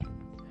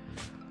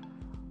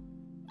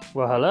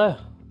Well, hello,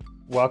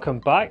 welcome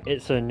back.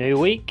 It's a new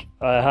week.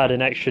 I had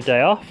an extra day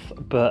off,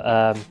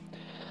 but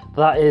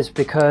that is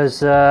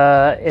because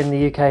in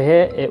the UK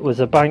here it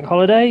was a bank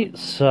holiday,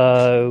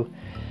 so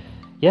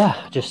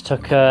yeah, just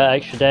took an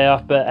extra day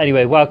off. But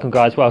anyway, welcome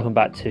guys, welcome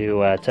back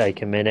to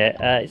Take a Minute.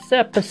 It's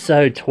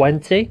episode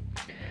 20,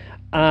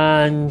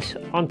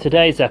 and on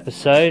today's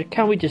episode,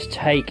 can we just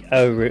take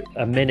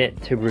a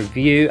minute to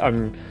review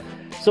and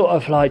sort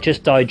of like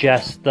just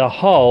digest the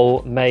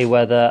whole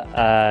Mayweather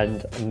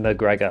and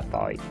McGregor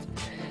fight.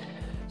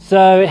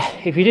 So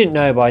if you didn't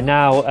know by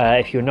now,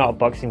 if you're not a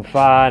boxing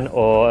fan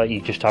or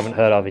you just haven't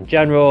heard of in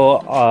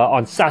general,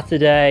 on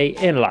Saturday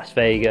in Las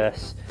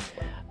Vegas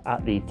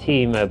at the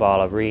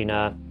T-Mobile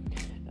Arena,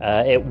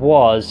 it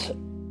was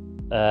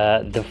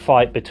the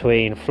fight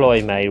between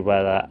Floyd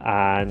Mayweather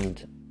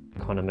and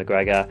Conor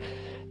McGregor.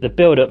 The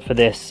build-up for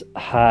this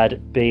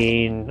had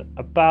been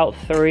about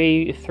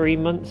three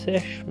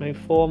months-ish, maybe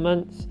 4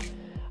 months,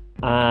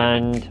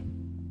 and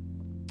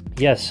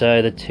yeah,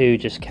 so the two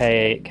just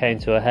came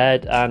to a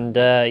head, and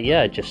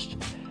just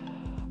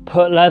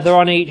put leather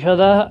on each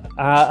other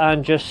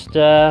and just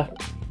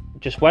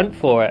went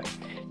for it.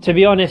 To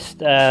be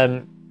honest,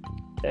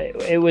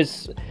 it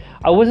was.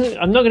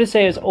 I'm not going to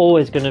say it's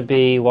always going to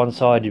be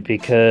one-sided,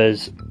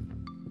 because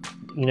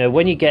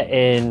when you get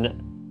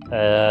in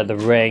the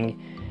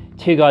ring,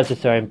 two guys are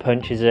throwing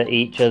punches at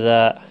each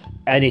other,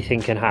 anything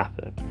can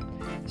happen.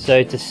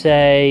 So to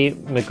say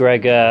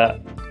McGregor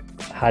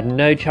had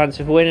no chance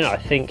of winning, I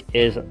think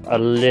is a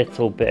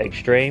little bit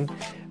extreme.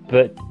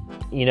 But,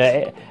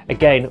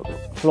 again,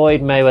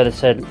 Floyd Mayweather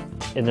said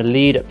in the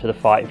lead up to the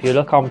fight, if you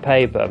look on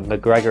paper,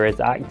 McGregor is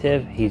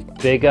active, he's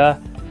bigger,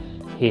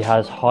 he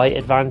has height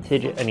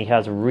advantage, and he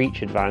has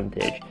reach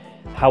advantage.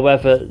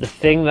 However, the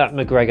thing that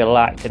McGregor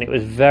lacked, and it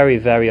was very,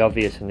 very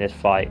obvious in this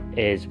fight,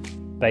 is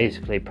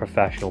basically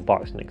professional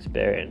boxing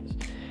experience.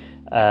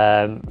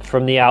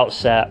 From the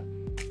outset,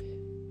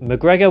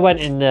 McGregor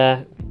went in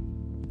there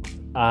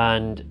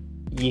and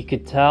you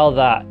could tell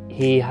that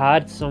he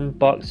had some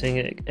boxing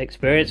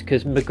experience,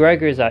 because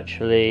McGregor is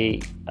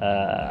actually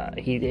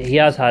he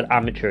has had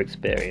amateur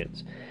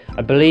experience.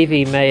 I believe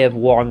he may have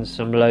won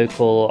some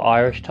local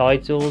Irish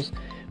titles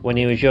when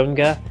he was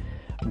younger,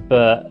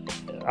 but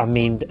I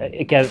mean,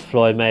 against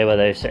Floyd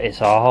Mayweather,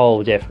 it's a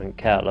whole different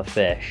kettle of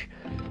fish.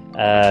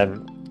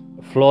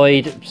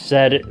 Floyd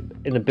said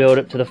in the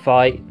build-up to the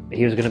fight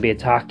he was going to be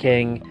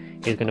attacking,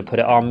 he was going to put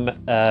it on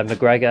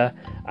McGregor,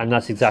 and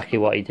that's exactly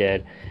what he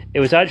did. It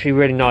was actually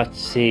really nice to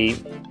see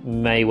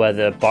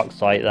Mayweather box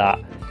like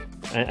that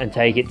and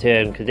take it to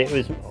him, because it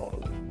was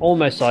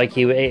almost like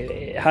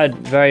it had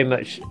very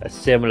much a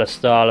similar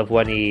style of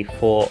when he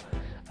fought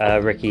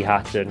Ricky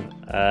Hatton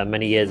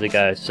many years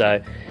ago.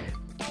 So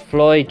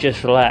Floyd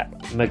just let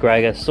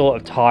McGregor sort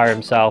of tire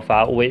himself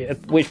out,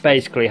 which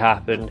basically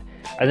happened.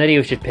 And then he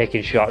was just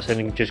picking shots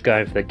and just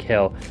going for the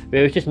kill. But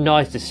it was just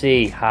nice to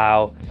see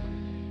how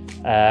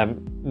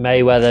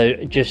Mayweather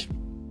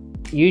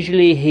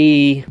usually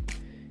he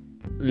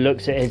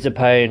looks at his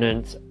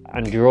opponent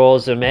and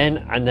draws them in,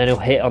 and then he'll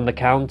hit on the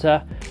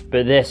counter.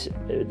 But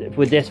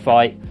with this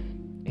fight,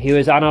 he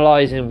was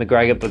analysing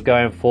McGregor but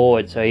going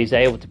forward, so he's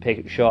able to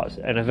pick shots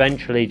and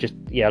eventually just,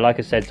 like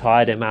I said,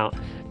 tired him out.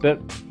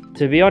 But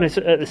to be honest,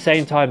 at the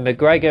same time,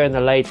 McGregor in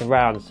the later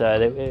rounds,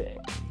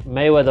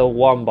 Mayweather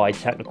won by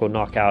technical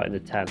knockout in the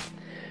 10th,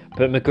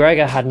 but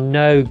McGregor had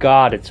no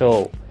guard at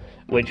all,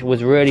 which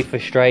was really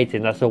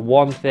frustrating. That's the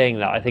one thing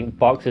that I think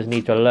boxers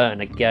need to learn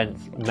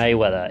against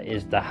Mayweather,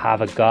 is to have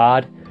a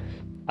guard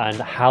and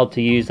how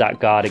to use that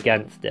guard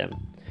against him.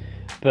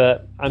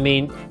 But I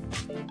mean,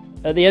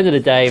 at the end of the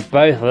day,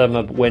 both of them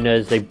are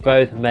winners. They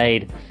both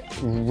made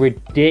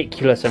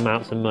ridiculous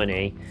amounts of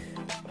money.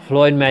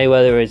 Floyd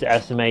Mayweather is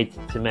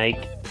estimated to make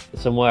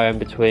somewhere in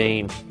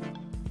between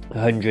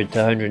 100 to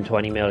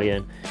 120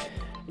 million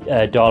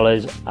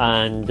dollars,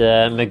 and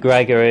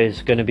McGregor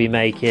is going to be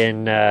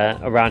making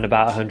around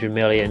about 100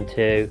 million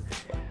too.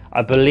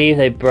 I believe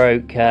they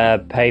broke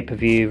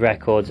pay-per-view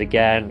records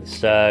again,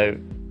 so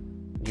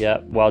yeah,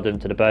 well done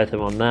to the both of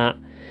them on that.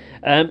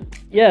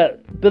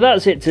 But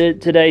that's it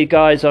today,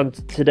 guys. On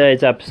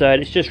today's episode,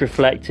 it's just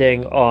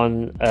reflecting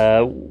on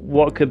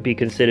what could be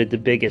considered the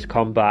biggest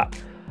combat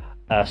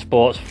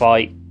sports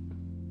fight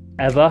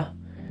ever,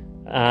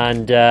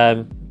 and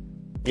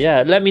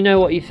let me know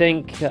what you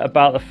think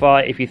about the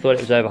fight, if you thought it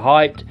was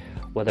overhyped,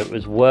 whether it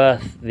was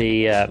worth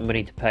the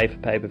money to pay for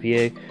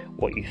pay-per-view,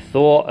 what you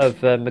thought of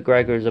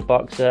McGregor as a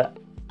boxer.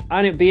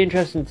 And it'd be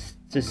interesting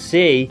to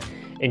see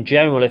in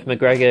general if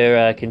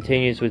McGregor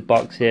continues with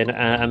boxing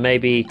and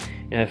maybe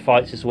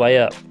fights his way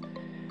up.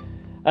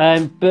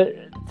 But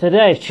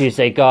today is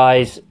Tuesday,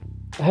 guys.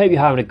 I hope you're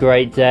having a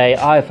great day.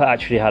 I've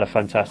actually had a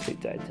fantastic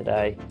day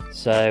today.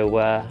 So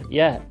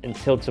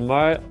until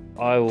tomorrow,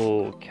 I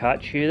will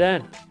catch you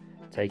then.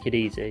 Take it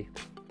easy.